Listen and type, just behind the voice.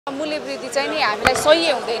मूल्य वृद्धि चाहिँ नि हामीलाई सही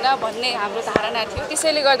हुँदैन भन्ने हाम्रो धारणा थियो।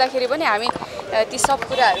 त्यसैले गर्दाखेरि पनि हामी ती सब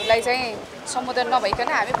कुराहरूलाई चाहिँ सम्बोधन नभइकन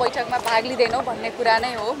हामी बैठकमा भाग लिँदैनौँ भन्ने कुरा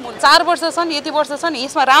नै हो। 4 वर्ष छन्, यति वर्ष छन्,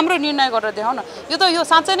 यसमा राम्रो निर्णय गरेर देखाउन। यो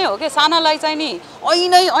साँच्चै नै हो के सानालाई चाहिँ नि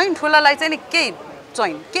ऐन ठुलालाई चाहिँ नि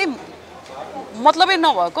केही मतलबै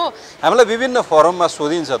नभएको। हामीलाई विभिन्न फोरममा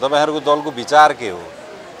सोधिन्छ तपाईहरुको दलको विचार के हो,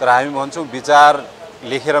 तर हामी भन्छौँ विचार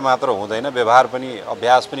लेखेर मात्र हुँदैन, व्यवहार पनि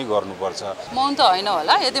अभ्यास पनि गर्नुपर्छ। मौन त होइन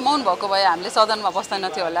होला, यदि मौन भएको भए हामीले सदनमा बस्दैन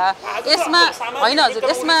थियो होला। यसमा होइन हजुर,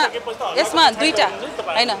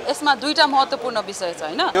 यसमा दुईटा महत्त्वपूर्ण विषय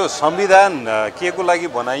छ हैन। यो संविधान केको लागि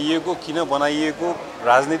बनाइएको, किन बनाइएको,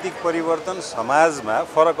 राजनीतिक परिवर्तन, समाजमा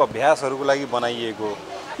फरक अभ्यासहरूको लागि बनाइएको।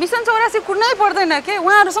 मिसन 84 कुर्नै पर्दैन के,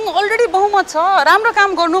 उहाँहरुसँग अलरेडी बहुमत छ, राम्रो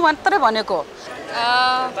काम गर्नु मात्रै भनेको।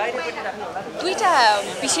 दुईटा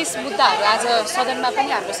विशेष मुद्दाहरू आज सदनमा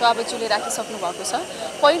पनि हाम्रो सभापतिले राखिसक्नु भएको छ।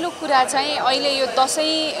 पहिलो कुरा चाहिँ अहिले यो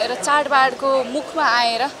दशैं र चाडबाडको मुखमा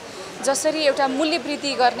आएर जसरी एउटा मूल्य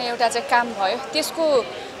वृद्धि गर्ने एउटा चाहिँ काम भयो, त्यसको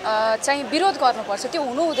चाहिँ विरोध गर्नुपर्छ। त्यो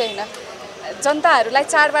हुनु हुँदैन। जनताहरूलाई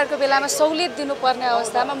चाडबाडको बेलामा सहुलियत दिनुपर्ने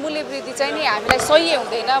अवस्थामा मूल्य वृद्धि चाहिँ नि हामीलाई सही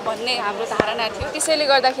हुँदैन भन्ने हाम्रो धारणा थियो। त्यसैले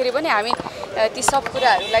गर्दाखेरि पनि हामी ती सब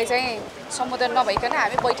कुराहरूलाई चाहिँ सम्बोधन नभइकन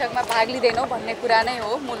हामी बैठकमा भाग लिँदैनौँ भन्ने कुरा नै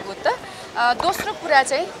हो मूलभूत। दोस्रो कुरा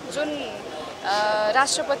चाहिँ जुन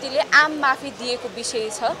राष्ट्रपतिले आम माफी दिएको विषय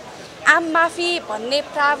छ, आम माफी भन्ने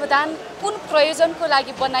प्रावधान कुन प्रयोजनको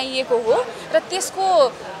लागि बनाइएको हो र त्यसको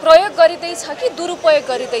प्रयोग गरिँदैछ कि दुरुपयोग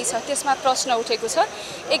गरिँदैछ, त्यसमा प्रश्न उठेको छ।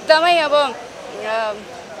 एकदमै अब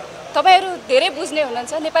तपाईहरु धेरै बुझ्ने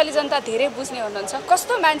हुनुहुन्छ, नेपाली जनता धेरै बुझ्ने हुनुहुन्छ,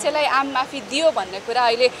 कस्तो मान्छेलाई आम माफी दियो भन्ने कुरा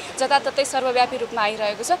अहिले जताततै सर्वव्यापी रूपमा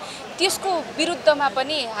आइरहेको छ। त्यसको विरुद्धमा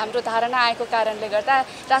पनि हाम्रो धारणा आएको कारणले गर्दा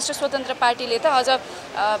राष्ट्र स्वतन्त्र पार्टीले त अझ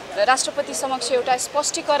राष्ट्रपति समक्ष एउटा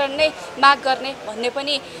स्पष्टीकरण नै माग गर्ने भन्ने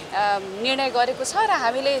पनि निर्णय गरेको छ र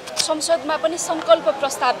हामीले संसदमा पनि संकल्प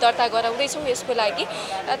प्रस्ताव दर्ता गराउँदैछौँ यसको लागि।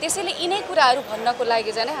 त्यसैले यिनै कुराहरू भन्नको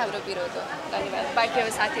लागि चाहिँ हाम्रो विरोध हो। धन्यवाद। बाँकी अब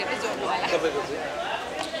साथीहरूले जोड्नु होला।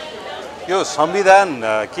 यो संविधान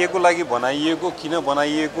केको लागि बनाइएको, किन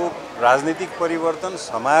बनाइएको, राजनीतिक परिवर्तन,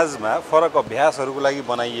 समाजमा फरक अभ्यासहरूको लागि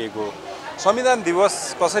बनाइएको। संविधान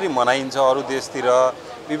दिवस कसरी मनाइन्छ अरू देशतिर,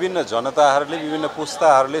 विभिन्न जनताहरूले, विभिन्न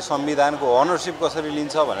पुस्ताहरूले संविधानको ओनरशिप कसरी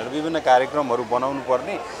लिन्छ भनेर विभिन्न कार्यक्रमहरू बनाउनु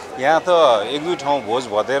पर्ने। यहाँ त एक दुई ठाउँ भोज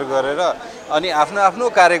भतेर गरेर अनि आफ्नो आफ्नो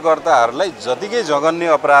कार्यकर्ताहरूलाई जतिकै जघन्य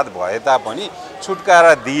अपराध भए तापनि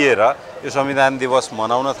छुटकारा दिएर यो संविधान दिवस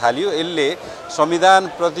मनाउन थालियो। यसले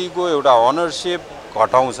संविधानप्रतिको एउटा ओनरशिप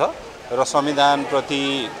घटाउँछ र संविधानप्रति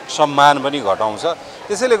सम्मान पनि घटाउँछ।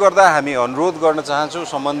 त्यसैले गर्दा हामी अनुरोध गर्न चाहन्छौँ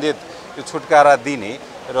सम्बन्धित यो छुटकारा दिने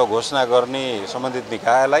र घोषणा गर्ने सम्बन्धित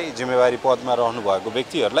निकायलाई, जिम्मेवारी पदमा रहनु भएको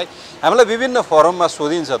व्यक्तिहरूलाई। हामीलाई विभिन्न फोरममा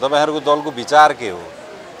सोधिन्छ तपाईहरुको दलको विचार के हो,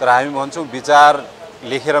 तर हामी भन्छौँ विचार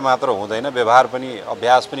लेखेर मात्र हुँदैन, व्यवहार पनि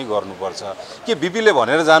अभ्यास पनि गर्नुपर्छ। के बिपीले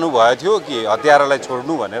भनेर जानुभएको थियो कि हतियारालाई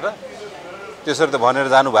छोड्नु भनेर? त्यसरी त भनेर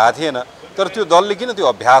जानु भएको थिएन। तर त्यो दलले किन त्यो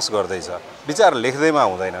अभ्यास गर्दैछ? विचार लेख्दैमा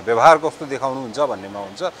हुँदैन, व्यवहार कस्तो देखाउनुहुन्छ भन्नेमा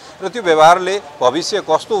हुन्छ र त्यो व्यवहारले भविष्य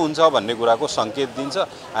कस्तो हुन्छ भन्ने कुराको सङ्केत दिन्छ।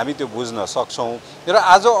 हामी त्यो बुझ्न सक्छौँ। र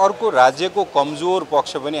आज अर्को राज्यको कमजोर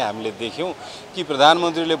पक्ष पनि हामीले देख्यौँ कि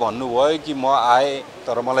प्रधानमन्त्रीले भन्नुभयो कि म आए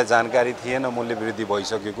तर मलाई जानकारी थिएन मूल्य वृद्धि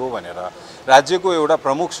भइसकेको भनेर। राज्यको एउटा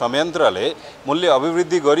प्रमुख संयन्त्रले मूल्य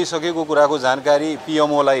अभिवृद्धि गरिसकेको कुराको जानकारी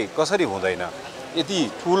पिएमओलाई कसरी हुँदैन?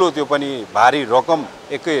 यति ठुलो त्यो पनि भारी रकम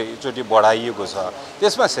एकैचोटि बढाइएको छ।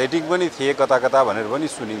 त्यसमा सेटिङ पनि थिए कता कता भनेर पनि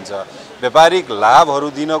सुनिन्छ। व्यापारिक लाभहरू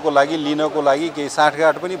दिनको लागि, लिनको लागि केही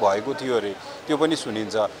साँठगाँठ पनि भएको थियो अरे, त्यो पनि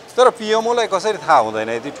सुनिन्छ। तर पिएमओलाई कसरी थाहा हुँदैन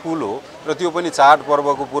यति ठुलो र त्यो पनि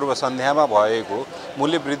चाडपर्वको पूर्व सन्ध्यामा भएको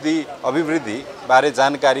मूल्य वृद्धि अभिवृद्धि बारे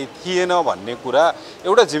जानकारी थिएन भन्ने कुरा,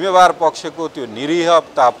 एउटा जिम्मेवार पक्षको त्यो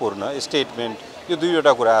निरीहतापूर्ण स्टेटमेन्ट, यो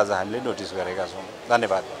दुईवटा कुरा आज हामीले नोटिस गरेका छौँ।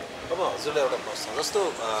 धन्यवाद। अब हजुरलाई एउटा प्रश्न, जस्तो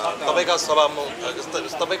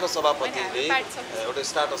तपाईँको सभापतिले एउटा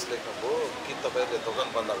स्ट्याटस लेख्नुभयो कि तपाईँहरूले दोकान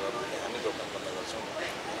बन्द गर्नु, हामी दोकान बन्द गर्छौँ,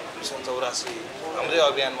 मिसन 84 हाम्रै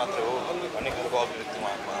अभियान मात्र हो भन्ने खालको अभिव्यक्ति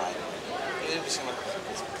उहाँमा आयो। यो विषयमा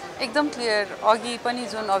एकदम क्लियर अघि पनि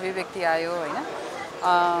जुन अभिव्यक्ति आयो होइन,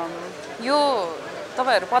 यो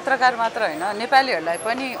तपाईँहरू पत्रकार मात्र होइन नेपालीहरूलाई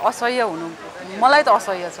पनि असह्य हुनु, मलाई त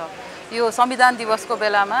असह्य छ। यो संविधान दिवसको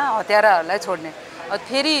बेलामा हत्याराहरूलाई छोड्ने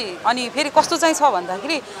फेरि कस्तो चाहिँ छ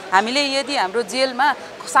भन्दाखेरि हामीले यदि हाम्रो जेलमा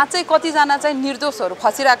साँच्चै कतिजना चाहिँ निर्दोषहरू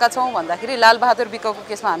फसिरहेका छौँ भन्दाखेरि लालबहादुर विकको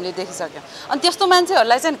केसमा हामीले देखिसक्यौँ। अनि त्यस्तो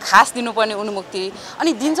मान्छेहरूलाई चाहिँ खास दिनुपर्ने उन्मुक्ति,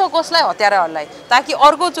 अनि दिन्छ कसलाई? हत्याराहरूलाई, ताकि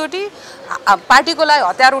अर्कोचोटि पार्टीको लागि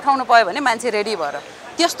हतियार उठाउनु पायो भने मान्छे रेडी भएर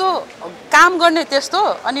त्यस्तो काम गर्ने त्यस्तो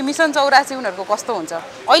अनि मिसन 84 उनीहरूको कस्तो हुन्छ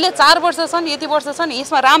अहिले 4 वर्ष छन् यति वर्ष छन्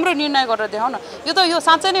यसमा राम्रो निर्णय गरेर देखाउन यो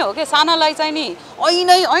साँच्चै नै हो के सानालाई चाहिँ नि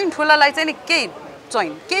ऐन ठुलालाई चाहिँ नि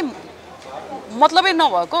केही मतलबै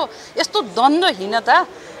नभएको यस्तो द्वन्द्वहीनता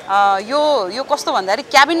यो कस्तो भन्दाखेरि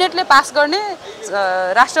क्याबिनेटले पास गर्ने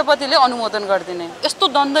राष्ट्रपतिले अनुमोदन गरिदिने यस्तो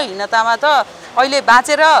द्वन्द्वहीनतामा त अहिले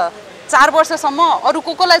बाँचेर 4 वर्षसम्म अरू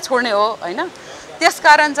कोलाई छोड्ने हो हैन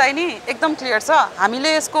त्यसकारण चाहिँ नि एकदम क्लियर छ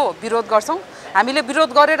हामीले यसको विरोध गर्छौं हामीले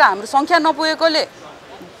विरोध गरेर हाम्रो संख्या नपुगेकोले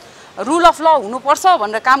रुल अफ ल हुनुपर्छ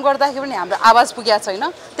भनेर काम गर्दाखेरि पनि हाम्रो आवाज पुगेको छैन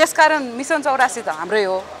त्यसकारण मिसन 84 त हाम्रै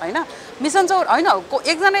हो हैन मिसन 84 हैन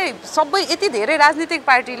एकजना सबै यति धेरै राजनीतिक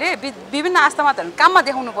पार्टीले विभिन्न आस्थामाथि काममा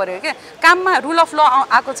देखाउनु पर्यो के काममा रुल अफ ल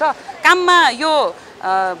आएको छ काममा यो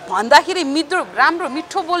भन्दाखेरि राम्रो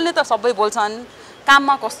मिठो बोल्ने त सबै बोल्छन्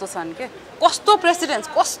काममा कस्तो छन् के कस्तो प्रेसिडेन्स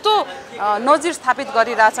कस्तो नजिर स्थापित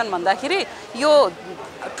गरिरहेछन् भन्दाखेरि यो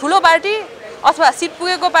ठुलो पार्टी अथवा सिट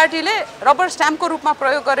पुगेको पार्टीले रबर स्ट्याम्पको रूपमा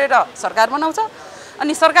प्रयोग गरेर सरकार बनाउँछ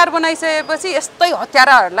अनि सरकार बनाइसकेपछि यस्तै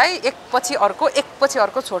हत्याराहरूलाई एकपछि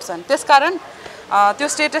अर्को छोड्छन् त्यसकारण त्यो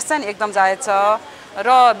स्टेटस चाहिँ एकदम जायज छ र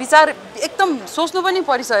विचार एकदम सोच्नु पनि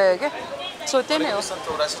परिसक्यो के सो त्यही नै हो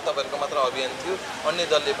 84 तपाईहरुको मात्र अभियान थियो अन्य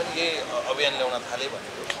दलले पनि यही अभियान ल्याउन थाले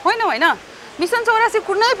भन्नु होइन मिसन 84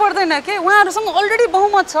 कुर्नै पर्दैन के उहाँहरुसँग अलरेडी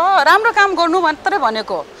बहुमत छ राम्रो काम गर्नु मात्रै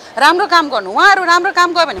भनेको राम्रो काम गर्नु उहाँहरु राम्रो काम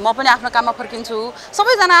गयो भने म पनि आफ्नो काममा फर्किन्छु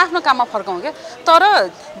सबैजना आफ्नो काममा फर्कौं के तर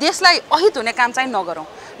देशलाई अहित हुने काम चाहिँ नगरौं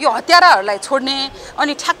यो हत्याराहरूलाई छोड्ने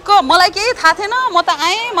अनि ठ्याक्क मलाई केही थाहा थिएन म त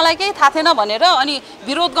आएँ मलाई केही थाहा थिएन भनेर अनि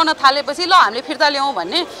विरोध गर्न थालेपछि ल हामीले फिर्ता ल्याउँ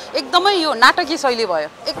भन्ने एकदमै यो नाटकीय शैली भयो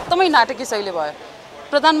एकदमै नाटकीय शैली भयो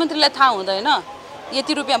प्रधानमन्त्रीलाई थाहा हुँदैन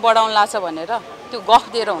यति रुपैयाँ बढाउन लाग्छ भनेर त्यो गफ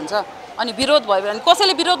दिएर हुन्छ अनि विरोध भयो भने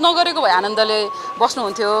कसैले विरोध नगरेको भए आनन्दले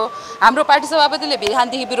बस्नुहुन्थ्यो हाम्रो पार्टी सभापतिले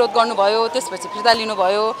बिहानदेखि विरोध गर्नुभयो त्यसपछि फिर्ता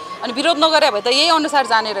लिनुभयो अनि विरोध नगरे भए त यही अनुसार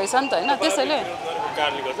जाने रहेछ नि त हैन त्यसैले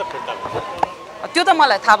त्यो त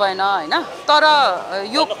मलाई थाहा भएन हैन तर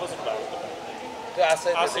यो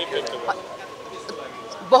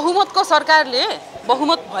बहुमत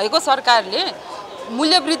भएको सरकारले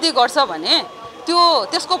मूल्य वृद्धि गर्छ भने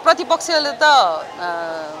त्यसको प्रतिपक्षले त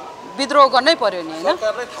विद्रोह गर्नै पर्यो नि हैन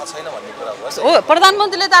सरकारलाई थाहा छैन भन्ने कुरा हो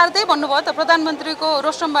प्रधानमन्त्रीले त त्यही भन्नुभयो त प्रधानमन्त्रीको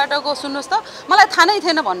रोस्टमबाटको सुन्नुस् त मलाई थाहा नै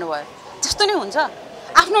थिएन भन्नुभयो त्यस्तो नै हुन्छ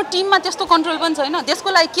आफ्नो टिममा त्यस्तो कन्ट्रोल पनि छैन देशको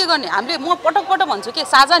लागि के गर्ने हामीले म पटक भन्छु के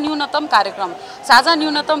साझा न्यूनतम कार्यक्रम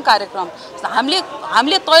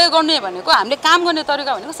हामीले तय गर्ने भनेको हामीले काम गर्ने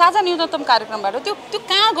तरिका भनेको साझा न्यूनतम कार्यक्रमबाट त्यो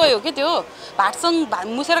कहाँ गयो के त्यो भाटसँग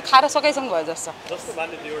मुसेर खाएर सकाइसँग भयो जस्तो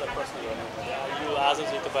एउटा प्रश्न आज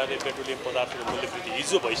चाहिँ तपाईहरुले पेट्रोलियम पदार्थको मूल्य वृद्धि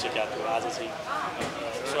हिजो भइसक्यो थियो आज चाहिँ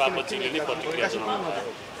सभापतिले नै प्रतिक्रिया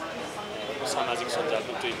जनाउनु सामाजिक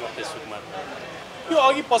सञ्जालको ट्विटमा फेसबुकमा यो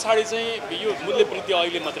अघि पछाडी चाहिँ यो मूल्य वृद्धि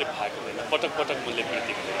अहिले मात्रै भएको होइन पटक मूल्य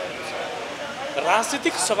वृद्धि भइरहेको छ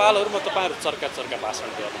राजनीतिक सवालहरुमा तपाईहरु चर्का भाषण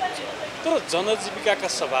गर्नुहुन्छ तर जनजीविकाका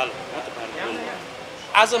सवालहरुमा तपाईहरु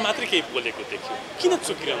आज मात्रै केही बोलेको देखियो किन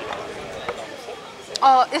चुकिरहनु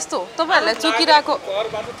यस्तो तपाईहरुलाई चुकिराको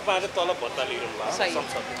करबाट तपाईहरुले तलब भत्ता लिइरहनु भएको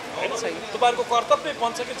संसदमा हैन तपाईहरुको कर्तव्य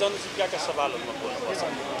बन्छ कि जनजीविकाका सवालहरुमा बोल्नुपर्छ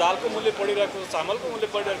दालको मूल्य बढिरहेको छ चामलको मूल्य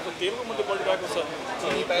बढिरहेको छ तेलको मूल्य बढिरहेको छ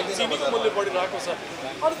चिनीको मूल्य बढिरहेको छ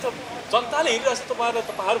अरु त जनताले हेरिरहेछ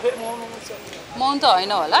तपाईहरु फेरि मौन हुनुहुन्छ मौन त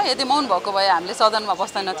हैन होला यदि मौन भएको भए हामीले सदनमा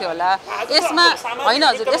बस्दैन थियो होला यसमा हैन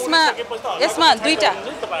हजुर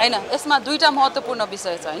यसमा दुईटा महत्त्वपूर्ण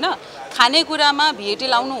विषय छ हैन खानेकुरामा VAT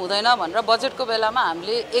लाउनु हुँदैन भनेर बजेटको बेलामा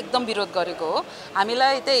हामीले एकदम विरोध गरेको हो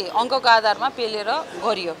हामीलाई त्यही अङ्कको आधारमा पेलेर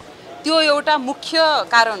गरियो त्यो एउटा मुख्य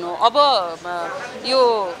कारण हो अब यो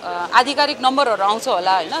आधिकारिक नम्बरहरु आउँछ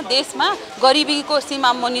होला हैन देशमा गरिबीको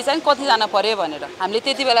सीमा मुनि चाहिँ कति जना पर्यो भनेर हामीले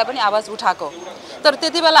त्यति बेला पनि आवाज उठाएको तर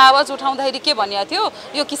त्यति बेला आवाज उठाउँदाखेरि के भनिया थियो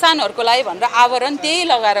यो किसानहरुको लागि भनेर आवरण त्यही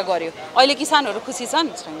लगाएर गर्यो अहिले किसानहरु खुसी छन्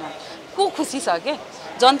छैन को खुसी छ के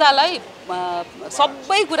जनतालाई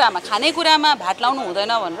सबै कुरामा खानेकुरामा भाट लाउनु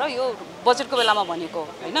हुँदैन भनेर यो बजेटको बेलामा भनेको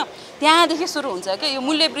हैन त्यहाँदेखि सुरु हुन्छ के यो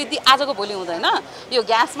मूल्य वृद्धि आजको भोलि हुँदैन यो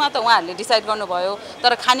ग्यासमा त उहाँहरूले डिसाइड गर्नुभयो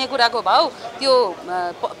तर खानेकुराको भाउ त्यो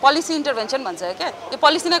पोलिसी इन्टरभेन्सन भन्छ के यो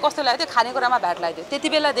पोलिसी नै कस्तो लाग्यो खानेकुरामा भ्याट लगाइदियो त्यति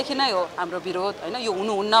बेलादेखि नै हो हाम्रो विरोध हैन यो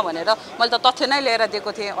हुनुहुन्न भनेर मैले त तथ्य नै लिएर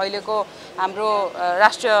दिएको थिएँ अहिलेको हाम्रो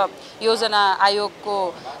राष्ट्रिय योजना आयोगको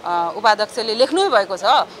उपाध्यक्षले लेख्नु भएको छ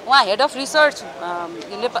उहाँ हेड अफ रिसर्च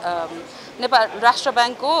नेपाल राष्ट्र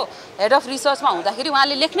बैंकको हेड अफ रिसर्चमा हुँदाखेरि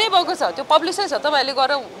उहाँले लेख्नै भएको छ त्यो पब्लिसै छ तपाईहरुले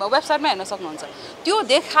गएर वेबसाइटमा हेर्न सक्नुहुन्छ त्यो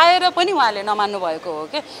देखाएर पनि उहाँले नमान्नु भएको हो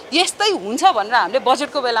के यस्तै हुन्छ भनेर हामीले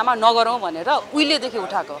बजेटको बेलामा नगरौं भनेर उहिलेदेखि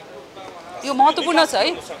उठाएको यो महत्त्वपूर्ण छ है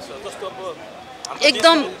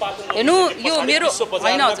एकदम हेर्नु यो मेरो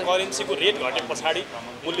होइन हजुर करेन्सीको रेट घटे पछाडि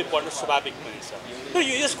मूल्य बढ्नु स्वाभाविक पनि छ र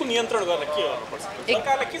यसको नियन्त्रण गर्न के गर्नुपर्छ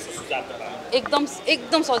सरकारले के सुझाव दिन्छ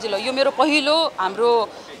एकदम सजिलो यो मेरो पहिलो हाम्रो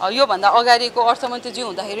योभन्दा अगाडिको अर्थमन्त्रीज्यू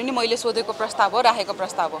हुँदाखेरि नि मैले सोधेको प्रस्ताव हो राखेको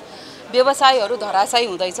प्रस्ताव हो व्यवसायहरू धराशायी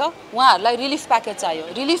हुँदैछ उहाँहरूलाई रिलिफ प्याकेज चाहियो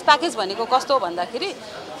रिलिफ प्याकेज भनेको कस्तो हो भन्दाखेरि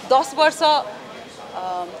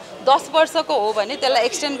 10 वर्षको हो भने त्यसलाई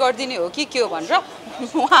एक्सटेन्ड गरिदिने हो कि के हो भनेर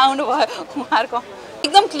उहाँ आउनुभयो उहाँहरूको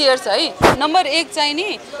एकदम क्लियर छ है नम्बर 1 चाहिँ नि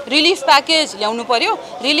रिलिफ प्याकेज ल्याउनु पर्यो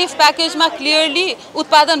रिलिफ प्याकेजमा क्लियरली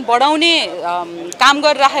उत्पादन बढाउने काम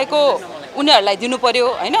गरिराखेको उनीहरूलाई दिनु पर्यो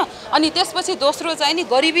हैन अनि त्यसपछि दोस्रो चाहिँ नि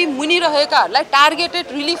गरिबी मुनि रहेकाहरूलाई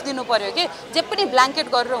टार्गेटेड रिलिफ दिनु पर्यो के जे पनि ब्ल्याङ्केट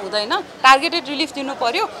गरेर हुँदैन टार्गेटेड रिलिफ दिनु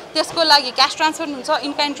पर्यो त्यसको लागि क्याश ट्रान्सफर हुन्छ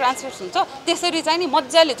इन काइन्ड ट्रान्सफर हुन्छ त्यसरी चाहिँ नि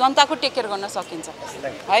मज्जाले जनताको टेक केयर गर्न सकिन्छ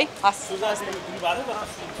है हस्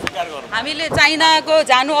हामीले चाइनाको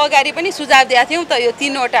जानु अगाडि पनि सुझाव दिएका थियौँ त यो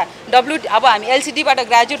 3वटा अब हामी एलसिडीबाट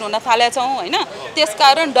ग्रेजुएट हुन थालेका छौँ हैन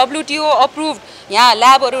त्यसकारण WTO अप्रुभड यहाँ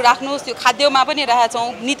ल्याबहरू राख्नुस् त्यो खाद्यमा पनि राखेका छौँ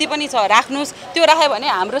नीति पनि छ राख्नुस् त्यो राख्यो भने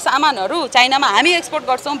हाम्रो सामानहरू चाइनामा हामी एक्सपोर्ट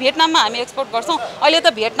गर्छौँ भियतनाममा हामी एक्सपोर्ट गर्छौँ अहिले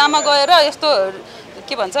त भियतनाममा गएर यस्तो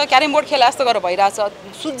के भन्छ क्यारम बोर्ड खेला जस्तो गरेर भइरहेछ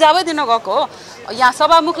सुझावै दिन गएको हो यहाँ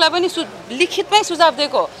सभामुखलाई पनि लिखितमै सुझाव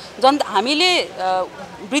दिएको हामीले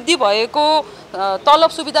वृद्धि भएको तलब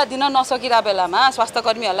सुविधा दिन नसकिरा बेलामा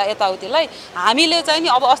स्वास्थ्यकर्मीहरूलाई यताउतिलाई हामीले चाहिँ नि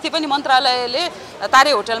अब अस्ति पनि मन्त्रालयले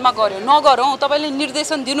तारे होटलमा गर्यो नगरौँ तपाईँले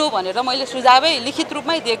निर्देशन दिनु भनेर मैले सुझावै लिखित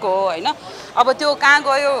रूपमै दिएको हो हैन अब त्यो कहाँ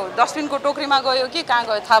गयो डस्टबिनको टोकरीमा गयो कि कहाँ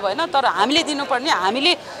गयो थाहा भएन तर हामीले दिनुपर्ने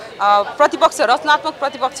हामीले प्रतिपक्ष रचनात्मक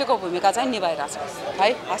प्रतिपक्षको भूमिका चाहिँ निभाइरहेछौँ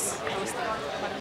है हस्